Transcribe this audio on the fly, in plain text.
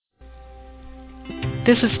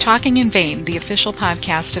This is Talking in Vein, the official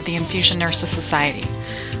podcast of the Infusion Nurses Society.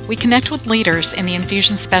 We connect with leaders in the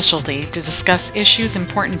infusion specialty to discuss issues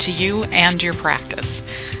important to you and your practice.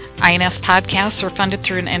 INS podcasts are funded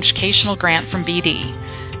through an educational grant from BD.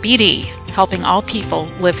 BD, helping all people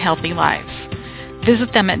live healthy lives.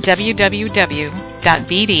 Visit them at www.bd.com.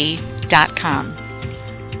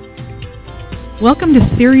 Welcome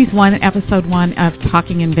to Series 1, Episode 1 of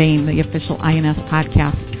Talking in Vein, the official INS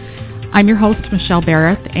podcast. I'm your host, Michelle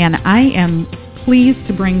Barrett, and I am pleased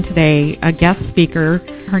to bring today a guest speaker.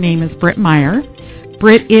 Her name is Britt Meyer.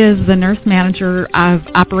 Britt is the nurse manager of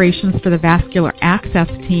operations for the vascular access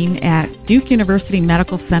team at Duke University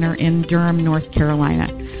Medical Center in Durham, North Carolina.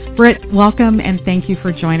 Britt, welcome, and thank you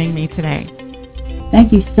for joining me today.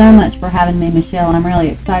 Thank you so much for having me, Michelle. I'm really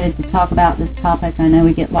excited to talk about this topic. I know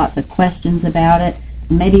we get lots of questions about it.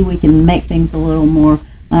 Maybe we can make things a little more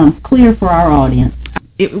clear for our audience.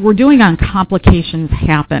 We're doing on complications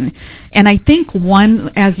happen. And I think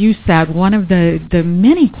one, as you said, one of the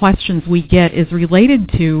many questions we get is related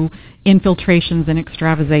to infiltrations and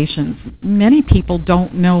extravasations. Many people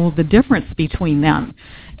don't know the difference between them,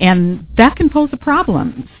 and that can pose a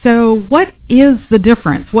problem. So what is the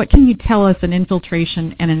difference? What can you tell us an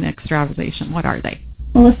infiltration and an extravasation? What are they?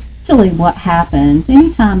 Well, essentially what happens,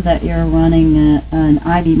 anytime that you're running an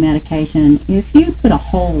IV medication, if you put a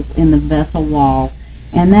hole in the vessel wall,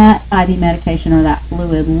 and that IV medication or that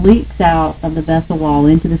fluid leaks out of the vessel wall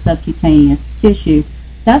into the subcutaneous tissue,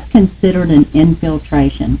 that's considered an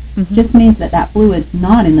infiltration. Mm-hmm. It just means that that fluid's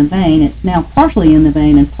not in the vein. It's now partially in the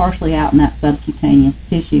vein and partially out in that subcutaneous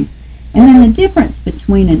tissue. And then the difference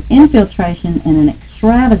between an infiltration and an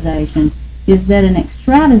extravasation is that an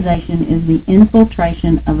extravasation is the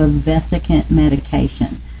infiltration of a vesicant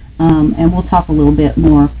medication. And we'll talk a little bit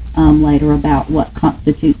more later about what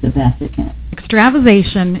constitutes a vesicant.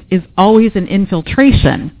 Extravasation is always an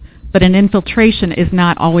infiltration, but an infiltration is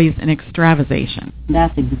not always an extravasation.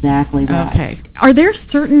 That's exactly right. Okay. Are there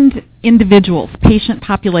certain individuals, patient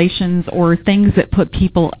populations, or things that put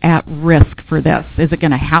people at risk for this? Is it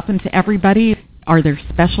going to happen to everybody? Are there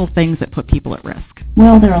special things that put people at risk?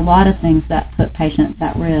 Well, there are a lot of things that put patients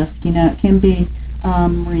at risk. You know, it can be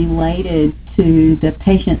related to the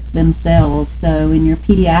patients themselves. So in your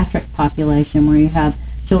pediatric population, where you have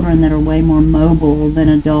children that are way more mobile than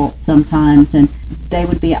adults sometimes, and they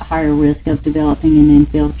would be at higher risk of developing an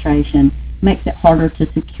infiltration, makes it harder to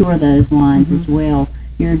secure those lines as well.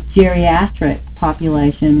 Your geriatric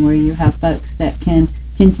population, where you have folks that can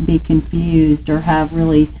tend to be confused or have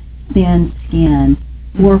really thin skin,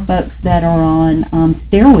 or folks that are on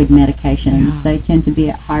steroid medications, they tend to be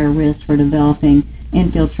at higher risk for developing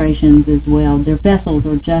infiltrations as well. Their vessels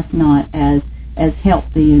are just not as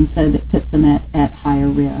healthy, and so that puts them at higher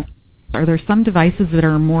risk. Are there some devices that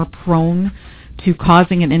are more prone to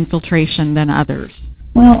causing an infiltration than others?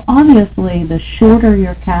 Well, obviously, the shorter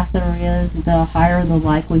your catheter is, the higher the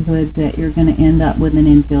likelihood that you're going to end up with an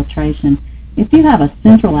infiltration. If you have a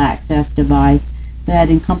central access device that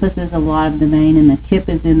encompasses a lot of the vein and the tip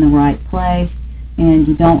is in the right place, and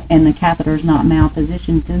the catheter is not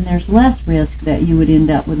malpositioned, then there's less risk that you would end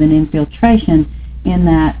up with an infiltration in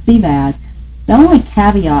that CVAD. The only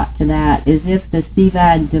caveat to that is if the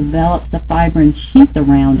CVAD develops a fibrin sheath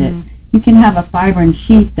around it. You can have a fibrin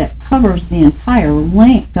sheath that covers the entire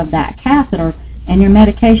length of that catheter, and your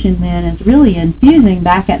medication then is really infusing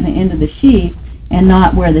back at the end of the sheath and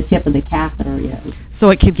not where the tip of the catheter is.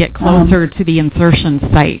 So it could get closer to the insertion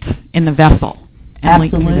site in the vessel.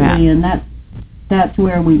 Absolutely, and that's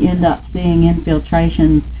where we end up seeing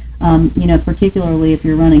infiltrations, particularly if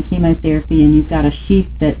you're running chemotherapy and you've got a sheath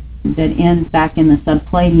that ends back in the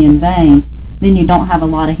subclavian vein, then you don't have a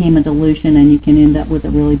lot of hemodilution and you can end up with a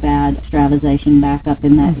really bad extravasation back up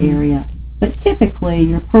in that area. But typically,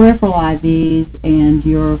 your peripheral IVs and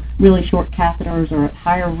your really short catheters are at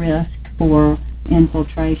higher risk for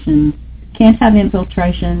infiltrations. Can't have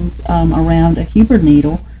infiltrations around a Huber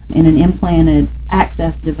needle in an implanted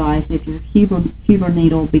access device if your Huber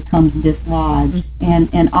needle becomes dislodged.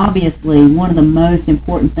 And obviously, one of the most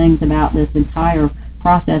important things about this entire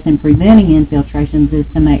process in preventing infiltrations is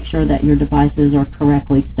to make sure that your devices are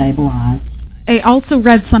correctly stabilized. I also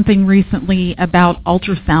read something recently about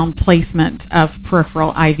ultrasound placement of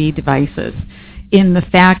peripheral IV devices, in the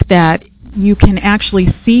fact that you can actually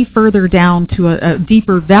see further down to a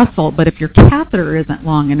deeper vessel, but if your catheter isn't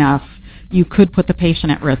long enough, you could put the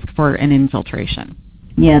patient at risk for an infiltration.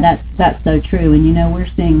 Yeah, that's so true. And we're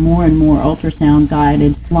seeing more and more ultrasound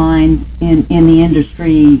guided lines in the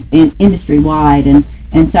industry wide, and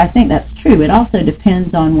so I think that's true. It also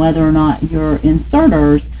depends on whether or not your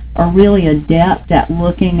inserters are really adept at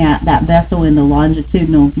looking at that vessel in the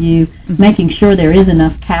longitudinal view, making sure there is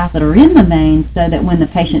enough catheter in the vein so that when the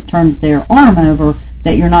patient turns their arm over,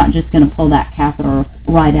 that you're not just going to pull that catheter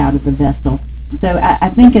right out of the vessel. So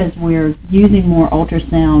I think as we're using more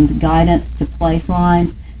ultrasound guidance to place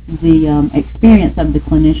lines, the experience of the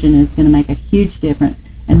clinician is going to make a huge difference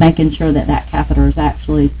in making sure that that catheter is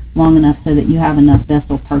actually long enough so that you have enough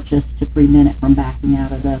vessel purchase to prevent it from backing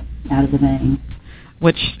out of the vein.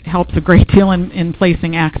 Which helps a great deal in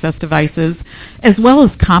placing access devices, as well as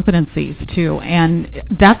competencies, too. And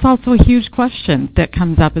that's also a huge question that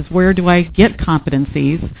comes up is where do I get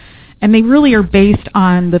competencies? And they really are based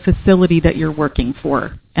on the facility that you're working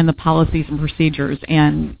for and the policies and procedures.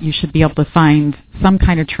 And you should be able to find some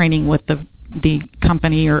kind of training with the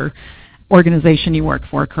company or organization you work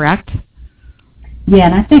for, correct? Yeah,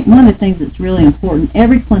 and I think one of the things that's really important,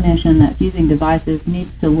 every clinician that's using devices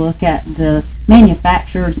needs to look at the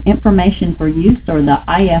manufacturer's information for use, or the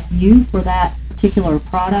IFU for that particular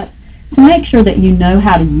product, to make sure that you know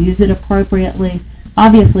how to use it appropriately.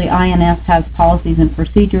 Obviously, INS has policies and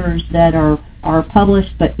procedures that are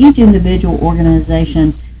published, but each individual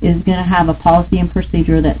organization is going to have a policy and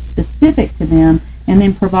procedure that's specific to them, and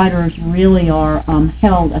then providers really are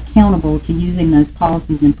held accountable to using those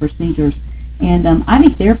policies and procedures. And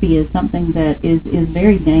IV therapy is something that is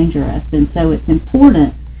very dangerous, and so it's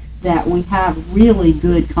important that we have really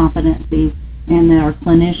good competency and that our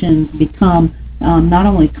clinicians become not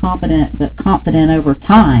only competent but confident over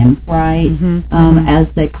time, right, as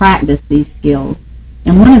they practice these skills.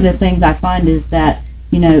 And one of the things I find is that,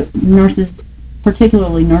 nurses,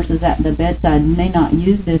 particularly nurses at the bedside, may not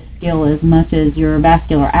use this skill as much as your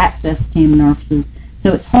vascular access team nurses,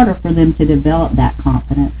 so it's harder for them to develop that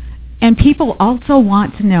confidence. And people also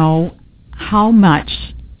want to know how much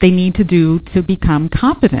they need to do to become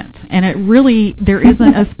competent. And there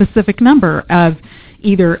isn't a specific number of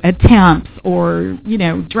either attempts or,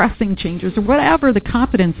 dressing changes or whatever the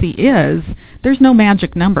competency is. There's no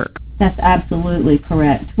magic number. That's absolutely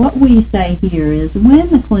correct. What we say here is when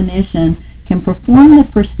the clinician can perform the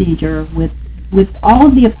procedure with all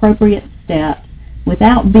of the appropriate steps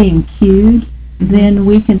without being cued, then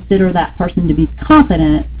we consider that person to be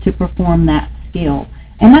competent to perform that skill.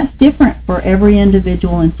 And that's different for every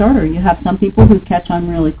individual inserter. You have some people who catch on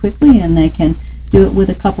really quickly and they can do it with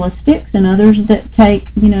a couple of sticks, and others that take,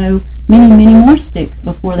 many, many more sticks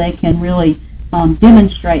before they can really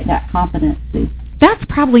demonstrate that competency. That's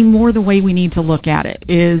probably more the way we need to look at it,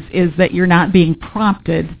 is that you're not being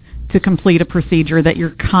prompted to complete a procedure, that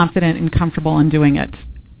you're confident and comfortable in doing it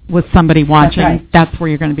with somebody watching. That's right. That's where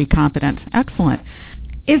you're going to be competent. Excellent.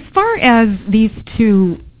 As far as these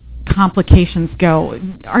two complications go,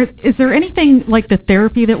 is there anything like the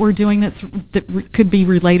therapy that we're doing that could be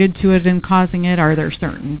related to it and causing it? Are there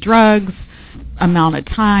certain drugs, amount of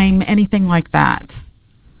time, anything like that?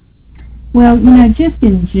 Well, just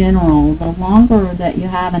in general, the longer that you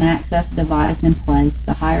have an access device in place,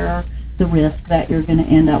 the higher the risk that you're going to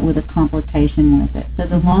end up with a complication with it. So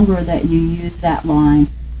the longer that you use that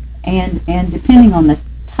line, and depending on the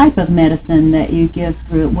type of medicine that you give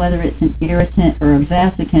through it, whether it's an irritant or a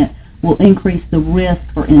vesicant, will increase the risk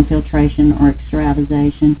for infiltration or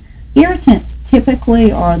extravasation. Irritants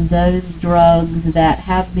typically are those drugs that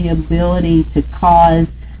have the ability to cause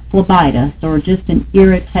phlebitis, or just an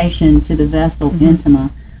irritation to the vessel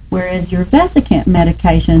intima, whereas your vesicant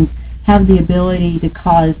medications have the ability to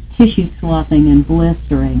cause tissue sloughing and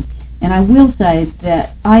blistering. And I will say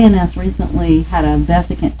that INS recently had a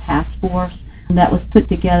vesicant task force that was put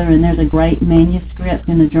together, and there's a great manuscript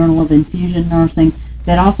in the Journal of Infusion Nursing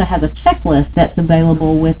that also has a checklist that's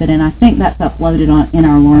available with it, and I think that's uploaded in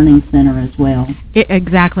our Learning Center as well.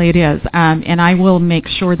 Exactly, it is. And I will make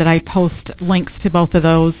sure that I post links to both of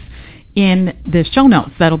those in the show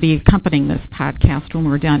notes that'll be accompanying this podcast when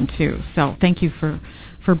we're done, too. So thank you for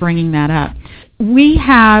bringing that up. We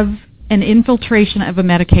have an infiltration of a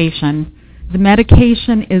medication. The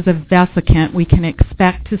medication is a vesicant. We can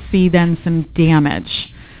expect to see then some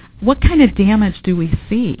damage. What kind of damage do we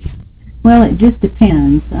see? Well, it just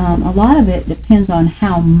depends. A lot of it depends on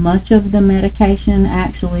how much of the medication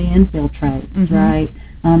actually infiltrates, right?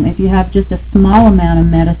 If you have just a small amount of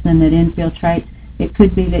medicine that infiltrates, it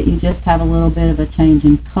could be that you just have a little bit of a change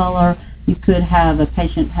in color. You could have a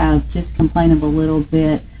patient just complain of a little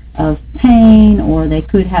bit of pain, or they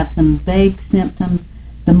could have some vague symptoms.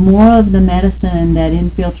 The more of the medicine that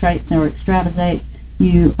infiltrates or extravasates,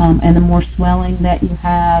 and the more swelling that you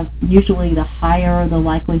have, usually the higher the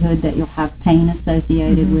likelihood that you'll have pain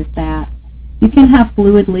associated with that. You can have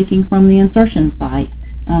fluid leaking from the insertion site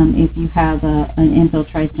if you have an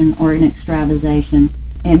infiltration or an extravasation.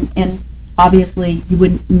 and obviously you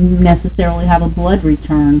wouldn't necessarily have a blood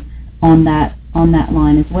return on that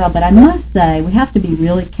line as well. But I must say we have to be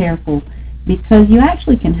really careful, because you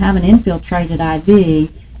actually can have an infiltrated IV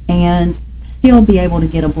and still be able to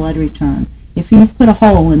get a blood return. If you put a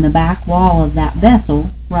hole in the back wall of that vessel,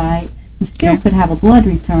 right, you still could have a blood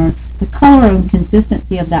return. The color and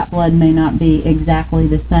consistency of that blood may not be exactly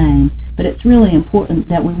the same, but it's really important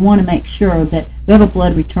that we want to make sure that we have a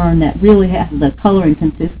blood return that really has the color and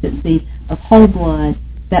consistency of whole blood,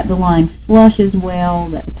 that the line flushes well,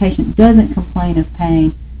 that the patient doesn't complain of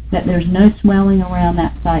pain, that there's no swelling around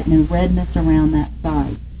that site, no redness around that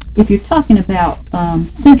site. If you're talking about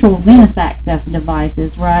central venous access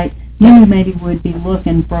devices, right, you maybe would be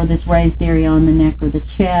looking for this raised area on the neck or the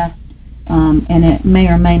chest, and it may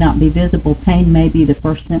or may not be visible. Pain may be the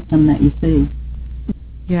first symptom that you see.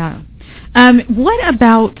 Yeah. What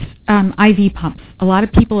about IV pumps? A lot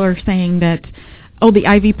of people are saying that, the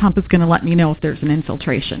IV pump is going to let me know if there's an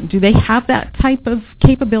infiltration. Do they have that type of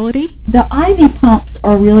capability? The IV pumps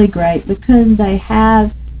are really great because they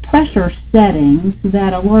have pressure settings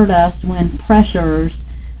that alert us when pressures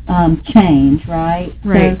change, right?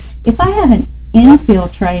 Right. So if I have an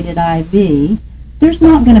infiltrated IV, there's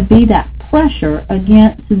not going to be that pressure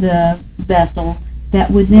against the vessel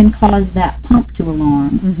that would then cause that pump to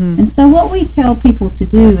alarm. Mm-hmm. And so what we tell people to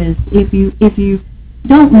do is if you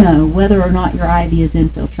don't know whether or not your IV is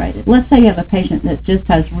infiltrated. Let's say you have a patient that just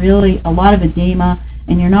has really a lot of edema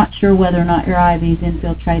and you're not sure whether or not your IV is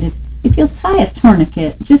infiltrated. If you'll tie a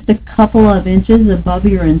tourniquet just a couple of inches above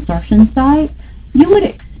your insertion site, you would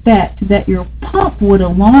expect that your pump would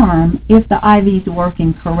alarm if the IV is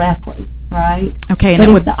working correctly, right? Okay, but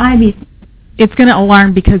if the IV... It's going to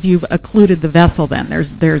alarm because you've occluded the vessel then.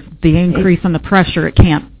 There's the increase in the pressure. It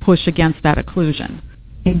can't push against that occlusion.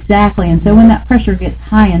 Exactly, and so when that pressure gets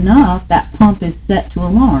high enough, that pump is set to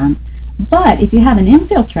alarm. But if you have an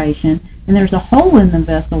infiltration and there's a hole in the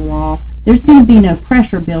vessel wall, there's going to be no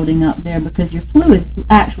pressure building up there because your fluid's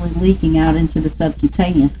actually leaking out into the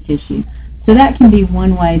subcutaneous tissue. So that can be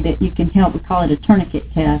one way that you can help. We call it a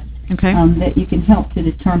tourniquet test. Okay. That you can help to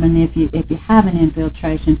determine if you have an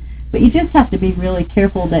infiltration. But you just have to be really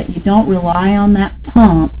careful that you don't rely on that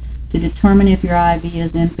pump to determine if your IV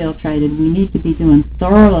is infiltrated. We need to be doing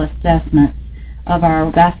thorough assessments of our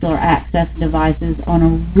vascular access devices on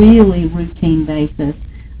a really routine basis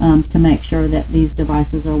to make sure that these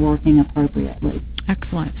devices are working appropriately.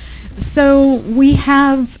 Excellent. So we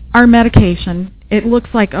have our medication. It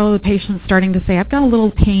looks like, the patient's starting to say, I've got a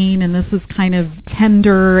little pain and this is kind of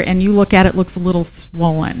tender, and you look at it, looks a little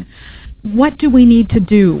swollen. What do we need to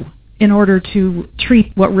do in order to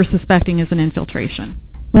treat what we're suspecting is an infiltration?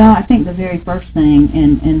 Well, I think the very first thing,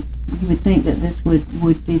 and you would think that this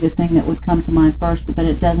would be the thing that would come to mind first, but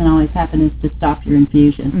it doesn't always happen, is to stop your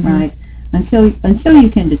infusion, mm-hmm. right? Until you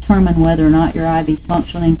can determine whether or not your IV is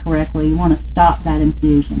functioning correctly, you want to stop that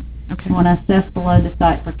infusion. Okay. You want to assess below the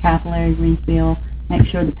site for capillary refill, make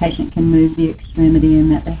sure the patient can move the extremity and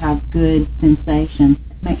that they have good sensation.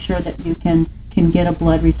 Make sure that you can get a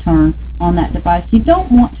blood return on that device. You don't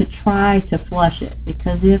want to try to flush it,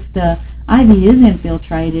 because if the IV is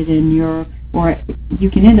infiltrated or you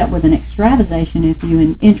can end up with an extravasation if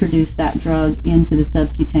you introduce that drug into the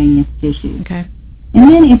subcutaneous tissue. Okay. And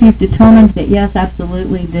then if you've determined that, yes,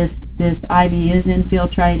 absolutely, this IV is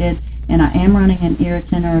infiltrated and I am running an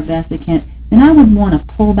irritant or a vesicant, then I would want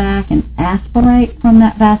to pull back and aspirate from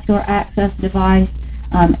that vascular access device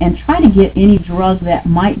and try to get any drug that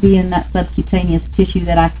might be in that subcutaneous tissue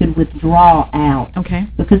that I could withdraw out. Okay.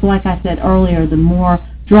 Because like I said earlier, the more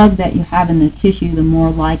drug that you have in the tissue, the more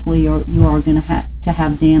likely you are going to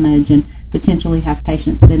have damage and potentially have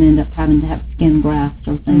patients that end up having to have skin grafts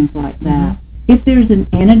or things like that. Mm-hmm. If there's an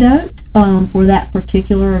antidote for that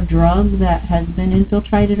particular drug that has been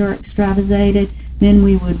infiltrated or extravasated, then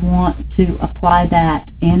we would want to apply that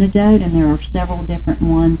antidote, and there are several different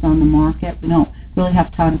ones on the market. We don't really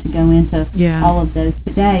have time to go into all of those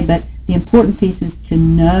today, but the important piece is to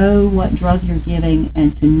know what drug you're giving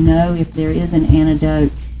and to know if there is an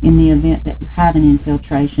antidote in the event that you have an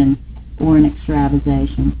infiltration or an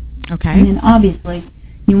extravasation. Okay. And then obviously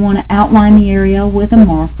you want to outline the area with a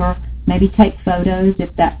marker, maybe take photos if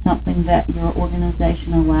that's something that your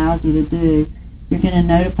organization allows you to do. You're going to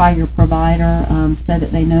notify your provider so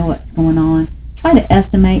that they know what's going on. Try to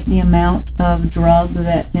estimate the amount of drug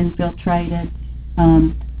that's infiltrated.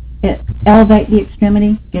 Elevate the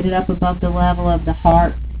extremity, get it up above the level of the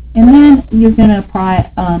heart, and then you're going to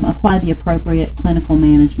apply the appropriate clinical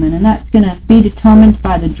management, and that's going to be determined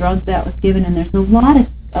by the drug that was given. And there's a lot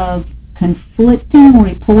of conflicting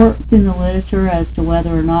reports in the literature as to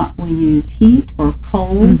whether or not we use heat or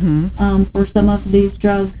cold for some of these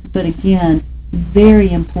drugs. But again,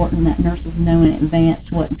 very important that nurses know in advance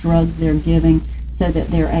what drugs they're giving so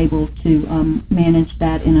that they're able to manage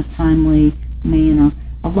that in a timely manner.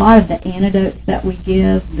 A lot of the antidotes that we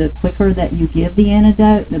give, the quicker that you give the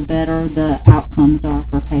antidote, the better the outcomes are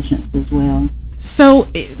for patients as well. So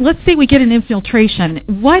let's say we get an infiltration.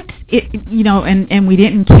 And we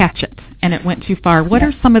didn't catch it, and it went too far. What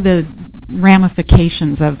are some of the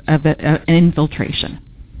ramifications of an infiltration?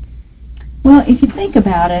 Well, if you think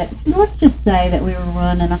about it, let's just say that we were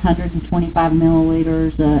running 125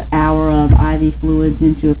 milliliters an hour of IV fluids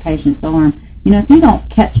into a patient's arm. If you don't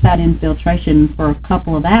catch that infiltration for a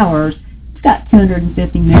couple of hours, it's got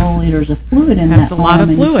 250 milliliters of fluid in that arm. That's a lot of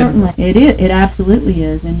fluid. Certainly, it absolutely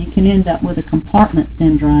is, and you can end up with a compartment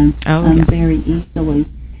syndrome very easily.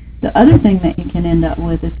 The other thing that you can end up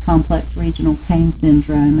with is complex regional pain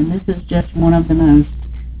syndrome, and this is just one of the most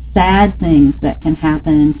sad things that can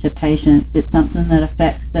happen to patients. It's something that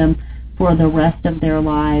affects them for the rest of their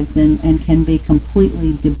lives and can be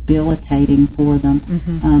completely debilitating for them,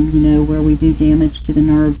 where we do damage to the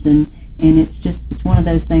nerves, and it's one of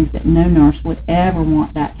those things that no nurse would ever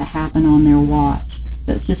want that to happen on their watch.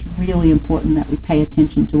 So it's just really important that we pay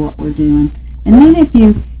attention to what we're doing. And then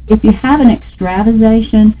if you have an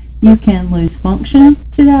extravasation, you can lose function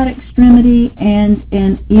to that extremity and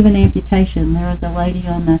even amputation. There was a lady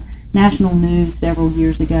on the national news several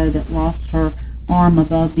years ago that lost her arm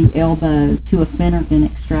above the elbow to a Finnegan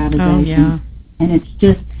extravasation. Oh, yeah. And it's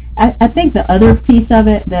just, I think the other piece of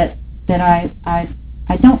it that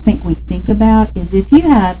I don't think we think about is if you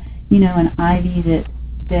have, an IV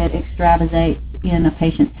that extravasates in a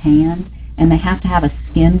patient's hand and they have to have a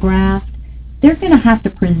skin graft, they're going to have to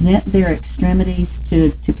present their extremities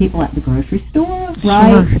to people at the grocery store,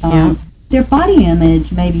 right? Sure, their body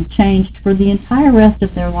image may be changed for the entire rest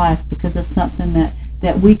of their life because of something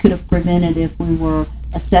that we could have prevented if we were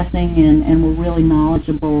assessing and were really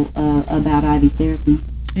knowledgeable about IV therapy.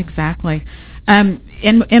 Exactly. And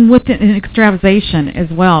with an extravasation as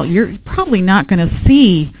well, you're probably not going to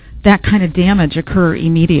see that kind of damage occur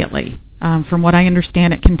immediately. From what I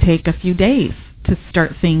understand, it can take a few days to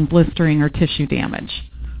start seeing blistering or tissue damage.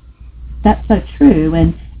 That's so true,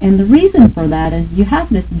 and the reason for that is you have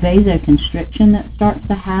this vasoconstriction that starts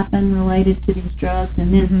to happen related to these drugs,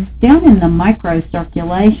 and then down in the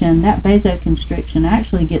microcirculation, that vasoconstriction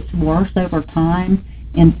actually gets worse over time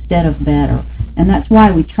instead of better. And that's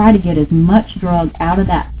why we try to get as much drug out of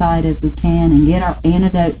that site as we can and get our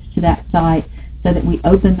antidotes to that site so that we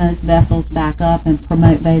open those vessels back up and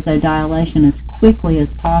promote vasodilation as quickly as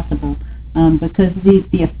possible. Because the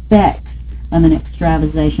effects of an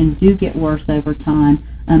extravasation do get worse over time,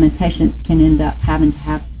 and patients can end up having to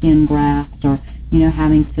have skin grafts or,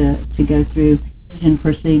 having to go through vision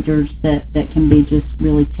procedures that can be just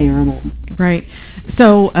really terrible. Right.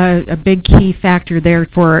 So a big key factor there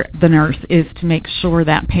for the nurse is to make sure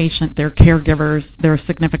that patient, their caregivers, their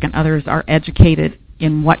significant others are educated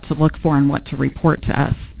in what to look for and what to report to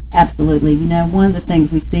us. Absolutely. One of the things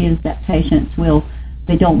we see is that patients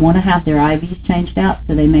they don't want to have their IVs changed out,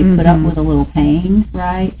 so they may put up with a little pain,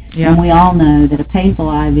 right? Yeah. And we all know that a painful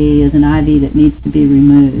IV is an IV that needs to be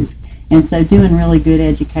removed. And so doing really good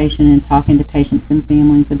education and talking to patients and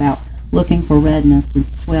families about looking for redness and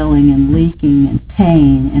swelling and leaking and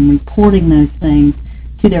pain and reporting those things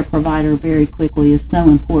to their provider very quickly is so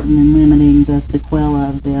important in limiting the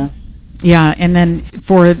sequela of this. Yeah, and then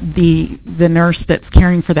for the nurse that's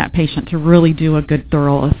caring for that patient to really do a good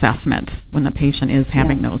thorough assessment when the patient is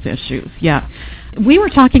having those issues. Yeah. We were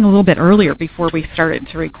talking a little bit earlier before we started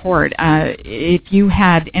to record. If you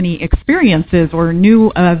had any experiences or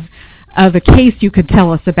knew of a case you could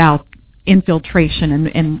tell us about infiltration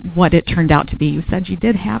and what it turned out to be. You said you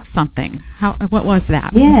did have something. What was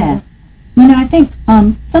that? Yeah. I think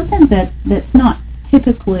something that's not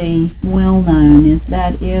typically well known is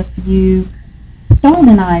that if you start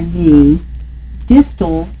an IV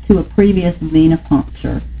distal to a previous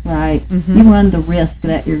venipuncture, right, you run the risk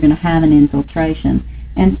that you're going to have an infiltration.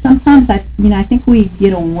 And sometimes I think we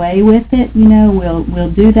get away with it.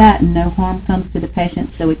 We'll do that and no harm comes to the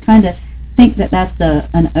patient. So we kind of think that that's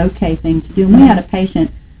an okay thing to do. And we had a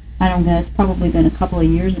patient, I don't know, it's probably been a couple of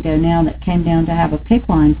years ago now, that came down to have a PICC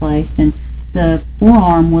line placed, and the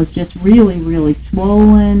forearm was just really, really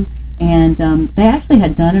swollen, and they actually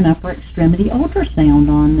had done an upper extremity ultrasound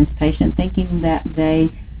on this patient thinking that they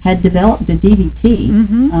had developed a DVT.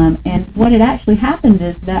 And what had actually happened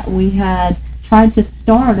is that we had tried to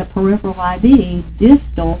start a peripheral IV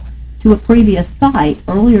distal to a previous site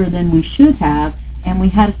earlier than we should have, and we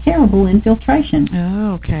had a terrible infiltration.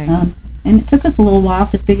 Oh, okay. And it took us a little while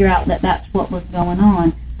to figure out that that's what was going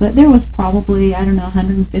on. But there was probably,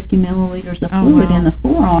 150 milliliters of fluid in the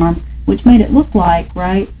forearm, which made it look like,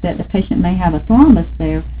 right, that the patient may have a thrombus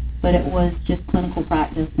there, but it was just clinical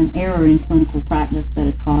practice, an error in clinical practice that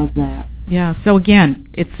had caused that. Yeah, so again,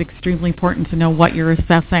 it's extremely important to know what you're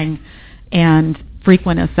assessing and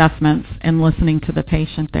frequent assessments and listening to the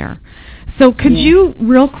patient there. So could you,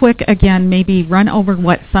 real quick, again, maybe run over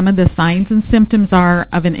what some of the signs and symptoms are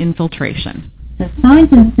of an infiltration? The signs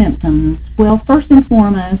and symptoms, well, first and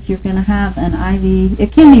foremost, you're going to have an IV.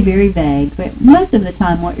 It can be very vague, but most of the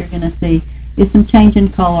time what you're going to see is some change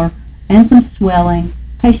in color and some swelling.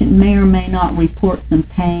 Patient may or may not report some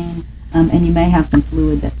pain, and you may have some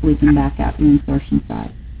fluid that's leaking back out your insertion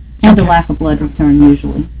site, and a lack of blood return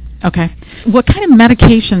usually. Okay. What kind of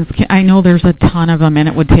medications, I know there's a ton of them and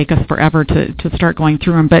it would take us forever to start going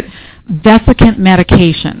through them, but vesicant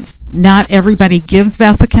medications. Not everybody gives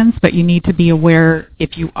vesicants, but you need to be aware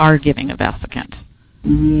if you are giving a vesicant.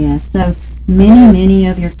 Yes, so many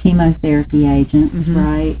of your chemotherapy agents,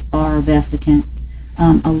 right, are vesicants.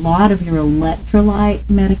 A lot of your electrolyte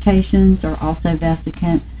medications are also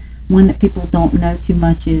vesicant. One that people don't know too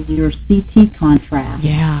much is your CT contrast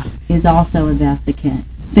is also a vesicant.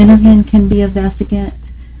 Phenergan can be a vesicant.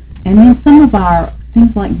 And then some of our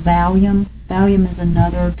things like Valium. Valium is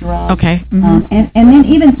another drug. Okay. And then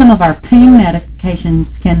even some of our pain medications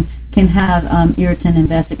can have irritant and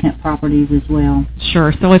vesicant properties as well.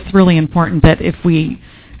 Sure. So it's really important that if we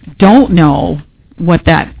don't know what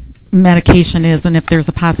that medication is and if there's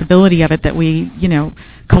a possibility of it, that we,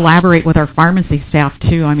 collaborate with our pharmacy staff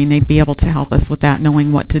too. I mean, they'd be able to help us with that,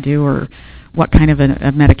 knowing what to do or what kind of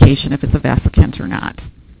a medication, if it's a vesicant or not.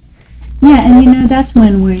 Yeah, and that's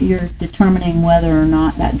when you're determining whether or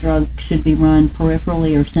not that drug should be run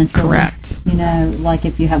peripherally or centrally. Correct. Like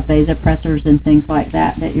if you have vasopressors and things like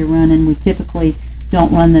that you're running, we typically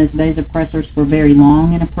don't run those vasopressors for very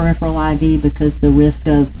long in a peripheral IV because the risk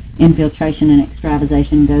of infiltration and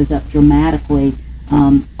extravasation goes up dramatically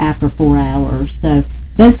after 4 hours. So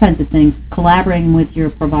those kinds of things, collaborating with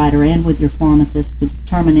your provider and with your pharmacist to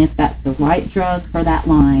determine if that's the right drug for that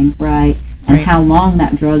line, right? And how long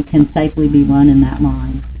that drug can safely be run in that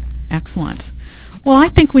line. Excellent. Well, I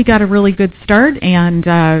think we got a really good start and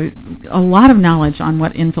a lot of knowledge on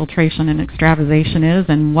what infiltration and extravasation is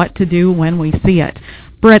and what to do when we see it.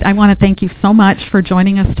 Britt, I want to thank you so much for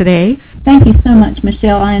joining us today. Thank you so much,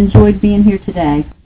 Michelle. I enjoyed being here today.